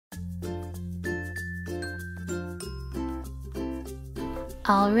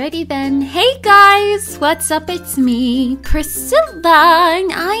Alrighty then. Hey guys, what's up? It's me, Priscilla,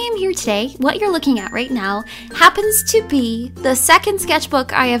 and I am here today. What you're looking at right now happens to be the second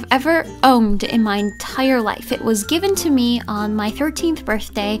sketchbook I have ever owned in my entire life. It was given to me on my 13th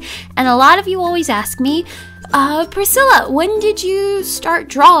birthday, and a lot of you always ask me, Priscilla, when did you start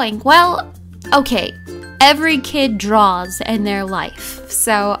drawing? Well, okay, every kid draws in their life,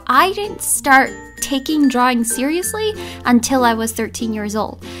 so I didn't start taking drawing seriously until I was 13 years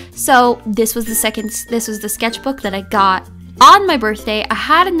old. So this was the sketchbook that I got on my birthday. I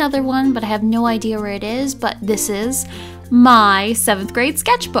had another one, but I have no idea where it is, but this is my 7th grade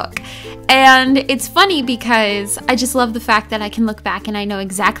sketchbook. And it's funny because I just love the fact that I can look back and I know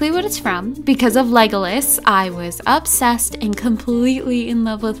exactly what it's from. Because of Legolas, I was obsessed and completely in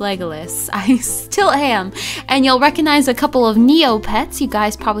love with Legolas. I still am. And you'll recognize a couple of Neopets. You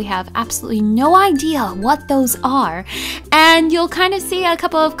guys probably have absolutely no idea what those are. And you'll kind of see a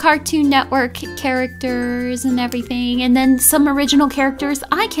couple of Cartoon Network characters and everything. And then some original characters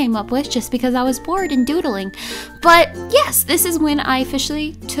I came up with just because I was bored and doodling. But yes, this is when I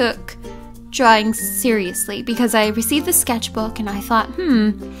officially took drawing seriously, because I received the sketchbook and I thought,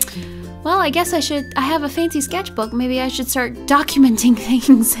 well, I guess I have a fancy sketchbook, maybe I should start documenting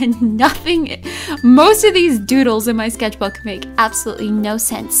things. And most of these doodles in my sketchbook make absolutely no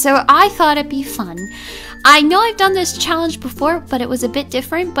sense, so I thought it'd be fun. I know I've done this challenge before, but it was a bit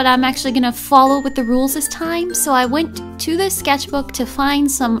different, but I'm actually gonna follow with the rules this time. So I went to the sketchbook to find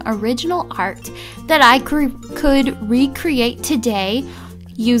some original art that I could recreate today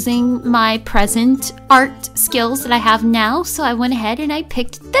using my present art skills that I have now. So I went ahead and I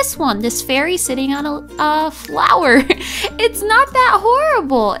picked this one, this fairy sitting on a flower. It's not that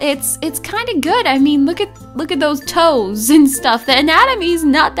horrible. It's kind of good. I mean, look at those toes and stuff. The anatomy's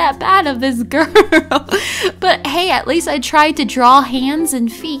not that bad of this girl. But hey, at least I tried to draw hands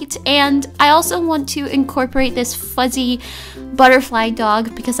and feet. And I also want to incorporate this fuzzy butterfly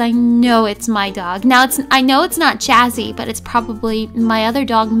dog because I know it's my dog. Now I know it's not Jazzy, but it's probably my other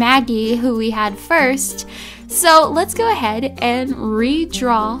dog Maggie, who we had first. So let's go ahead and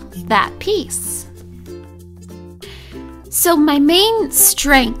redraw that piece. So my main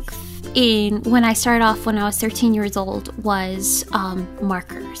strength when I started off when I was 13 years old was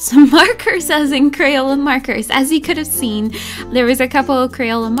markers. Markers, as in Crayola markers. As you could have seen, there was a couple of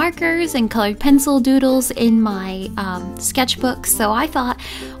Crayola markers and colored pencil doodles in my sketchbook. So I thought,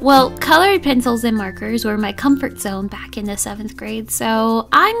 well, colored pencils and markers were my comfort zone back in the 7th grade. So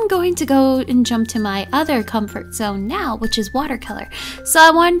I'm going to go and jump to my other comfort zone now, which is watercolor. So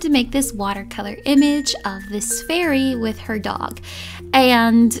I wanted to make this watercolor image of this fairy with her dog.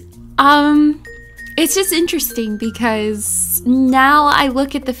 And it's just interesting because now I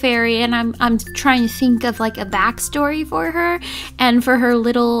look at the fairy and I'm trying to think of like a backstory for her and for her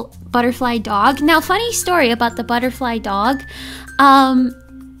little butterfly dog. Now, funny story about the butterfly dog.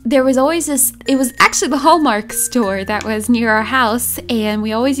 There was always this, it was actually the Hallmark store that was near our house, and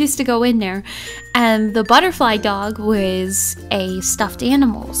we always used to go in there, and the butterfly dog was a stuffed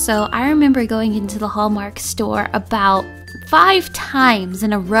animal. So I remember going into the Hallmark store about 5 times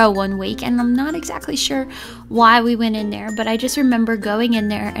in a row one week, and I'm not exactly sure why we went in there, but I just remember going in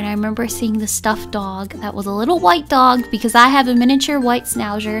there and I remember seeing the stuffed dog that was a little white dog because I have a miniature white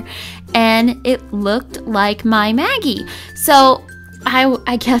schnauzer and it looked like my Maggie. So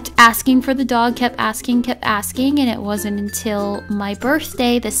I kept asking for the dog, kept asking, and it wasn't until my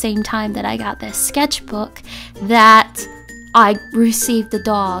birthday, the same time that I got this sketchbook, that I received the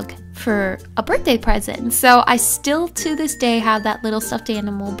dog for a birthday present. So I still to this day have that little stuffed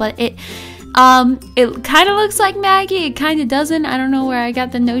animal, but it kind of looks like Maggie, it kind of doesn't. I don't know where I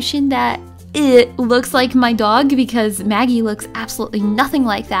got the notion that it looks like my dog, because Maggie looks absolutely nothing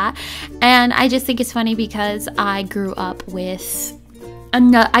like that. And I just think it's funny because I grew up with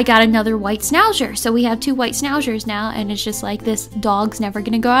I got another white schnauzer, so we have 2 white schnauzers now, and it's just like, this dog's never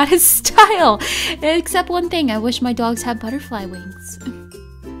gonna go out of style. Except one thing, I wish my dogs had butterfly wings.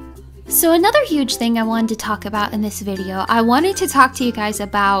 So another huge thing I wanted to talk about in this video, I wanted to talk to you guys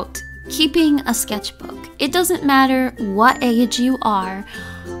about keeping a sketchbook. It doesn't matter what age you are,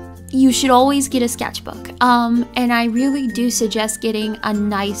 you should always get a sketchbook. And I really do suggest getting a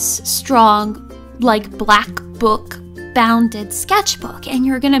nice, strong, like black book bounded sketchbook. And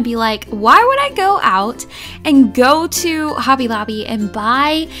you're gonna be like, why would I go out and go to Hobby Lobby and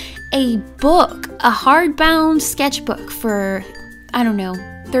buy a book, a hardbound sketchbook for, I don't know,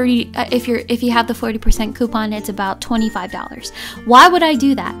 30, if you have the 40% coupon, it's about $25. Why would I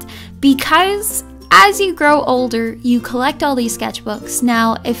do that? Because as you grow older, you collect all these sketchbooks.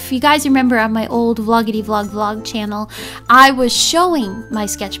 Now, if you guys remember on my old Vloggity Vlog channel, I was showing my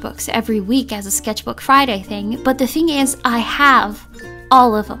sketchbooks every week as a Sketchbook Friday thing. But the thing is, I have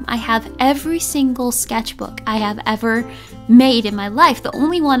all of them. I have every single sketchbook I have ever made in my life. The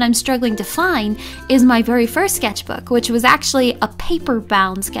only one I'm struggling to find is my very first sketchbook, which was actually a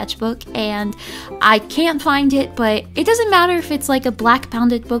paper-bound sketchbook, and I can't find it, but it doesn't matter if it's like a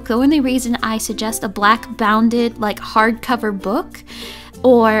black-bounded book. The only reason I suggest a black-bounded, like hardcover book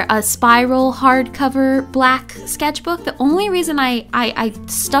or a spiral hardcover black sketchbook, the only reason I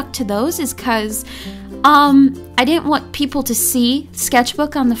stuck to those is because I didn't want people to see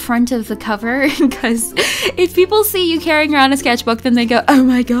sketchbook on the front of the cover, because if people see you carrying around a sketchbook, then they go, oh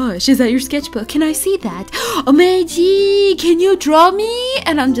my gosh, is that your sketchbook? Can I see that? Oh my gee, can you draw me?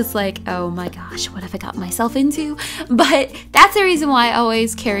 And I'm just like, oh my gosh, what have I got myself into? But that's the reason why I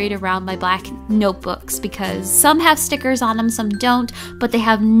always carried around my black notebooks, because some have stickers on them, some don't, but they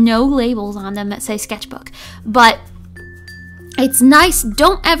have no labels on them that say sketchbook. But it's nice.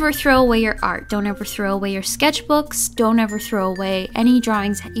 Don't ever throw away your art. Don't ever throw away your sketchbooks. Don't ever throw away any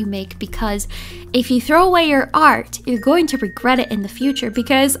drawings that you make, because if you throw away your art, you're going to regret it in the future.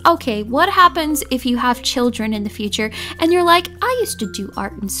 Because, okay, what happens if you have children in the future and you're like, I used to do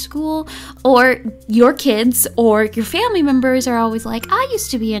art in school, or your kids or your family members are always like, I used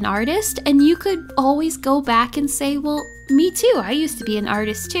to be an artist, and you could always go back and say, well, me too, I used to be an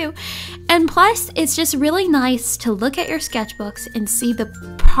artist too. And plus, it's just really nice to look at your sketchbooks and see the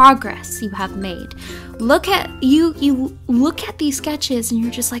progress you have made. Look at you look at these sketches and you're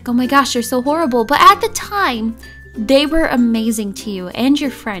just like, oh my gosh, they're so horrible. But at the time, they were amazing to you and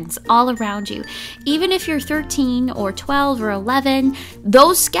your friends all around you. Even if you're 13 or 12 or 11,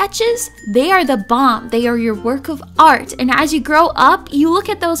 those sketches, they are the bomb. They are your work of art. And as you grow up, you look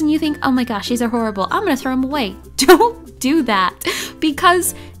at those and you think, oh my gosh, these are horrible. I'm gonna throw them away. Don't do that,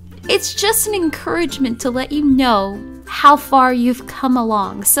 because it's just an encouragement to let you know how far you've come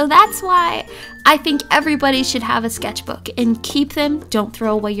along. So that's why I think everybody should have a sketchbook and keep them. Don't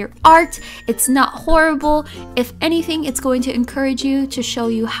throw away your art. It's not horrible. If anything, it's going to encourage you to show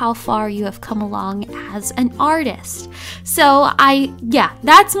you how far you have come along as an artist. So yeah,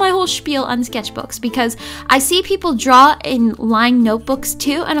 that's my whole spiel on sketchbooks, because I see people draw in lined notebooks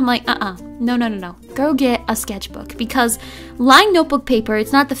too, and I'm like, no. Go get a sketchbook, because lined notebook paper,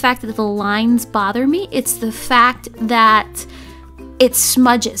 it's not the fact that the lines bother me, it's the fact that it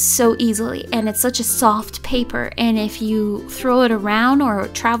smudges so easily, and it's such a soft paper, and if you throw it around or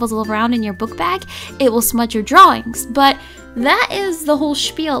it travels around in your book bag, it will smudge your drawings. But that is the whole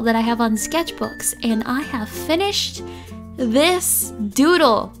spiel that I have on sketchbooks, and I have finished this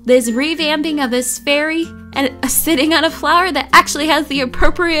doodle, this revamping of this fairy and sitting on a flower that actually has the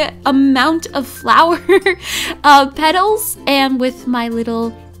appropriate amount of flower petals, and with my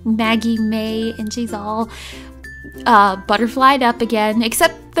little Maggie May, and she's all butterflied up again,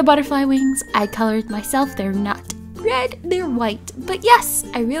 except the butterfly wings I colored myself. They're not red, they're white. But yes,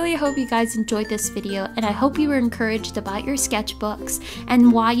 I really hope you guys enjoyed this video, and I hope you were encouraged about your sketchbooks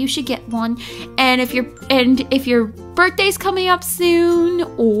and why you should get one. And if your birthday's coming up soon,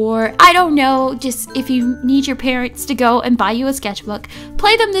 or I don't know, just if you need your parents to go and buy you a sketchbook,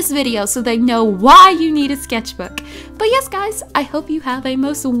 play them this video so they know why you need a sketchbook. But yes guys, I hope you have a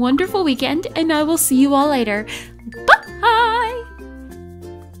most wonderful weekend, and I will see you all later.